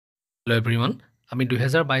Hello everyone. আমি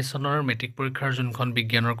 2022 চনৰ matric পৰীক্ষাৰ যোনখন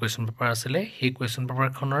বিজ্ঞানৰ কোৱেশ্চন পেপাৰ আছিল সেই কোৱেশ্চন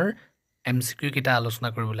পেপাৰখনৰ MCQ কিটা আলোচনা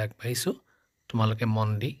কৰিবলৈ আগবাঢ়িছো তোমালোকে মন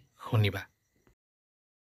দি শুনিবা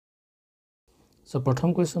সো প্ৰথম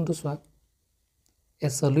কোৱেশ্চনটো চোৱা A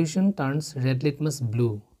solution turns red litmus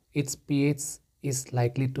blue its pH is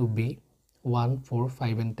likely to be 1 4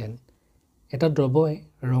 5 and 10 এটা দ্ৰৱই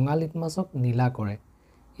ৰঙা লিটমাছক নীলা কৰে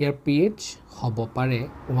ইয়াৰ pH হ'ব পাৰে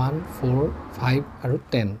 1 4 5 আৰু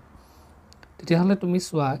 10 তেতিয়াহলে তুমি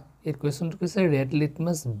চোৱা এই কোৱেশ্চনটো কৈছে ৰেড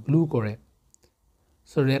লিটমাছ ব্লু কৰে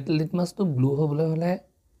সো ৰেড লিটমাছটো ব্লু হ'বলৈ হলে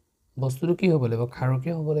বস্তুটো কি হ'ব লাগিব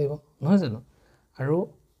খাৰকীয়া হ'ব লাগিব নহয় জানো আৰু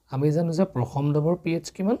আমি জানো যে প্ৰথম দ্ৰৱৰ pH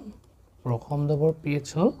কিমান প্ৰথম দ্ৰৱৰ pH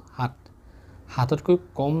হ'ল 7 7তকৈ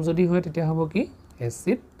কম যদি হয় তেতিয়া হ'ব কি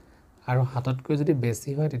এসিড আৰু 7তকৈ যদি বেছি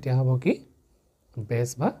হয় তেতিয়া হ'ব কি বেছ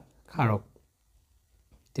বা খাৰক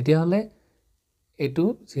তেতিয়াহলে এটো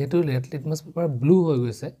যেহেতু ৰেড লিটমাছ পেপাৰ ব্লু হৈ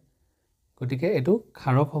গৈছে গতিকে এটো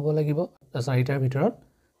খাৰক হ'ব লাগিব চাৰিটাৰ ভিতৰত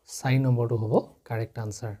 4 নম্বৰটো হ'ব কাৰেক্ট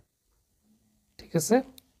আনসাৰ ঠিক আছে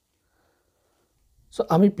সো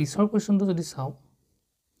আমি পিছৰ কোৱেশ্চনটো যদি চাও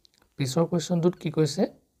পিছৰ কোৱেশ্চনটোত কি কৈছে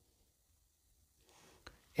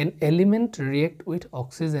An element react with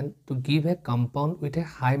oxygen to give a compound with a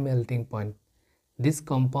high melting point. This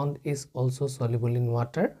compound is also soluble in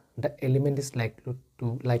water. The element is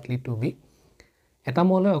likely to be এটা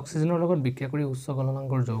মৌলে অক্সিজেনৰ লগত বিক্ৰিয়া কৰি উচ্চ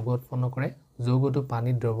গলনাঙ্কৰ যৌগ উৎপন্ন কৰে যৌগটো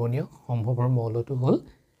পানী দ্ৰৱণীয় সম্ভৱৰ মৌলটো হ'ল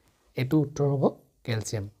এটো উত্তৰ হ'ব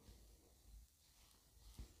ক্যালসিয়াম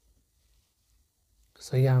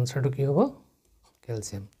সো এই আনসাৰটো কি হ'ব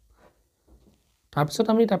ক্যালসিয়াম তাৰ পিছত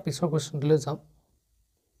আমি তাৰ পিছৰ কোৱেশ্চনটোলৈ যাম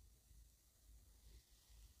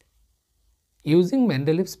Using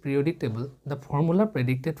Mendeleev's periodic table, the formula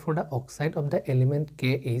predicted for the oxide of the element K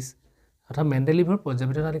is অর্থাৎ মেন্ডেলিভৰ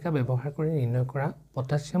পৰ্যায়বিত তালিকা ব্যৱহাৰ কৰি নিৰ্ণয় কৰা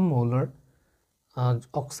পটাছিয়াম মৌলৰ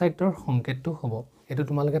অক্সাইডৰ সংকেতটো হ'ব এটো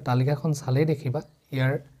তোমালোকে তালিকাখন চালেই দেখিবা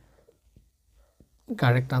ইয়াৰ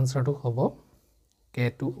কাৰেক্ট আনসাৰটো হ'ব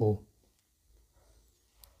K2O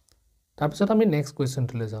তাৰ পিছত আমি নেক্সট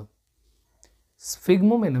কোৱেশ্চনটোলৈ যাম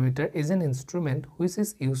Sphygmomanometer is an instrument which is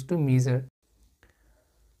used to measure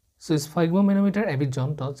So sphygmomanometer এবিধ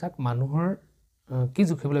যন্ত্ৰ যাক মানুহৰ কি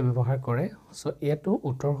জুখিবলৈ ব্যৱহাৰ কৰে সো এটো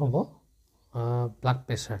উত্তৰ হ'ব ব্লাড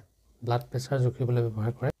প্ৰেছাৰ জুখিবলৈ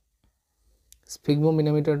ব্যৱহাৰ কৰে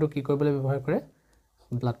sphygmomanometerটো কি কৰিবলৈ ব্যৱহাৰ কৰে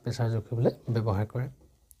ব্লাড প্ৰেছাৰ জুখিবলৈ ব্যৱহাৰ কৰে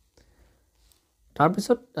তাৰ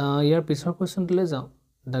পিছত ইয়াৰ পিছৰ কোৱেশ্চনটোলৈ যাও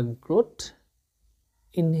the growth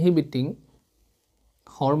inhibiting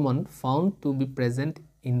hormone found to be present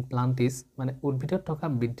in plant is মানে উদ্ভিদত থকা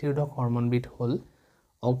বৃদ্ধিৰোধক হৰমনবিধ হ'ল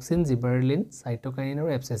অক্সিন জিবাৰলিন সাইটোকাইনিন আৰু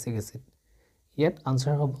এপসিসিক এসিড ইয়াত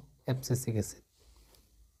আনসাৰ হ'ব এপসিসিক এসিড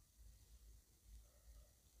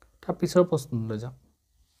তাৰ পিছৰ প্ৰশ্নলৈ যাম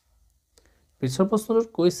পিছৰ প্ৰশ্নটোত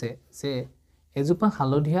কৈছে যে এজোপা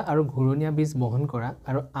হালধীয়া আৰু ঘূৰণীয়া বীজ বহন কৰা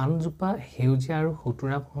আৰু আনজোপা হেউজীয়া আৰু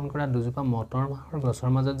হুতুৰা বহন কৰা দুজোপা মটৰ মাহৰ গছৰ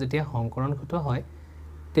মাজত যেতিয়া সংকৰণ ঘটোৱা হয়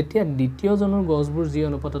তেতিয়া দ্বিতীয় জনৰ গছবোৰ যি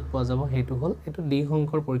অনুপাতত পোৱা যাব হেতু হ'ল এটো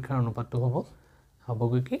দ্বিসংকৰ পৰীক্ষাৰ অনুপাতটো হ'ব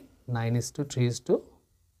কি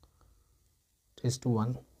 9:3:1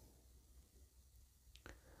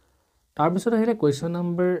 তাৰ পিছত আহিলে কোৱেশ্চন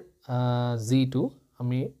নম্বৰ G2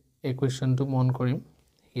 আমি এই কোৱেশ্চনটো মন কৰিম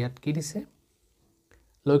ইয়াত কি দিছে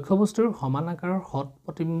লক্ষ্যবস্তুৰ সমান আকাৰৰ হট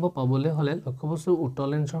প্ৰতিবিম্ব পাবলৈ হলে লক্ষ্যবস্তুৰ উত্তল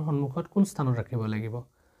লেন্সৰ সন্মুখত কোন স্থানত ৰাখিব লাগিব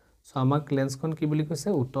সো আমাক লেন্সখন কি বুলি কৈছে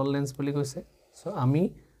উত্তল লেন্স বুলি কৈছে সো আমি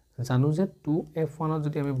জানো যে 2f1 ত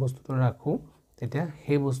যদি আমি বস্তুটো ৰাখো তেতিয়া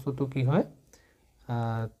সেই বস্তুটো কি হয়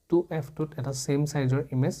 2f2 ত এটা সেম সাইজৰ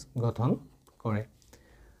ইমেজ গঠন কৰে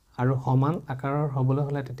আৰু সমান আকাৰৰ হ'বলৈ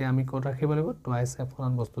হলে তেতিয়া আমি ক'ত ৰাখিব লাগিব টুৱাইস f1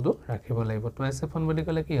 ত বস্তুটো ৰাখিব লাগিব টুৱাইস f1 বুলি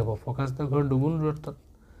ক'লে কি হ'ব ফোকাস দৈৰ্ঘ্যৰ দুগুণ দূৰত্বত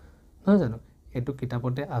নহয় জানো এটো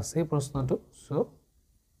কিতাপতে আছে প্ৰশ্নটো সো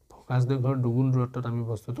ফোকাস দৈৰ্ঘ্যৰ দুগুণ দূৰত্বত আমি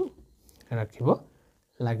বস্তুটো ৰাখিব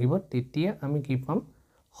লাগিব তেতিয়া আমি কি পাম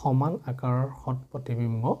সমান আকাৰৰ হট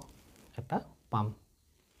প্ৰতিবিম্ব এটা পাম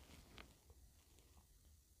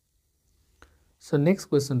So next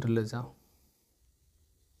question to লৈ যাও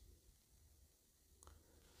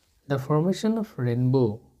The formation of rainbow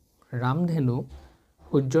ৰামধেনু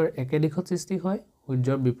সূৰ্যৰ একে দিশত সৃষ্টি হয়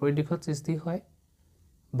সূৰ্যৰ বিপৰীত দিশত সৃষ্টি হয়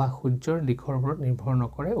বা সূৰ্যৰ দিশৰ ওপৰত নিৰ্ভৰ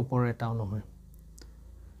নকৰে ওপৰৰ এটাও নহয়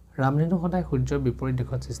ৰামধেনু সদায় সূৰ্যৰ বিপৰীত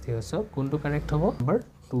দিশত সৃষ্টি হৈছে কোনটো কাৰেক্ট হ'ব নম্বৰ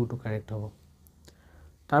 2 টো কাৰেক্ট হ'ব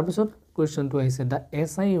তাৰ পিছত কোৱেশ্চনটো আহিছে the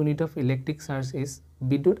SI unit of electric charge is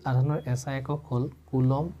বিদ্যুৎ আধানৰ SI একক হ'ল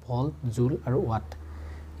কুলম ভোল্ট জুল আৰু ওৱাট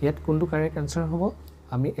ইয়াত কোনটো কাৰেক্ট আনসাৰ হ'ব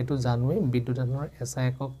আমি এটো জানোৱে বিদ্যুৎ আধানৰ SI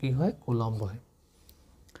একক কি হয় কুলম হয়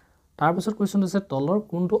তাৰ পিছত কোৱেশ্চন আছে তলৰ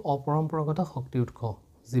কোনটো অপৰম্পৰাগত শক্তি উৎস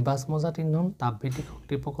জীৱাশ্মজাত ইন্ধন তাপভিত্তিক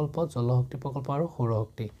শক্তি প্ৰকল্প জলশক্তি প্ৰকল্প আৰু সৌৰ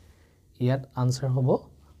শক্তি ইয়াত আনসাৰ হ'ব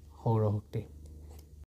সৌৰ শক্তি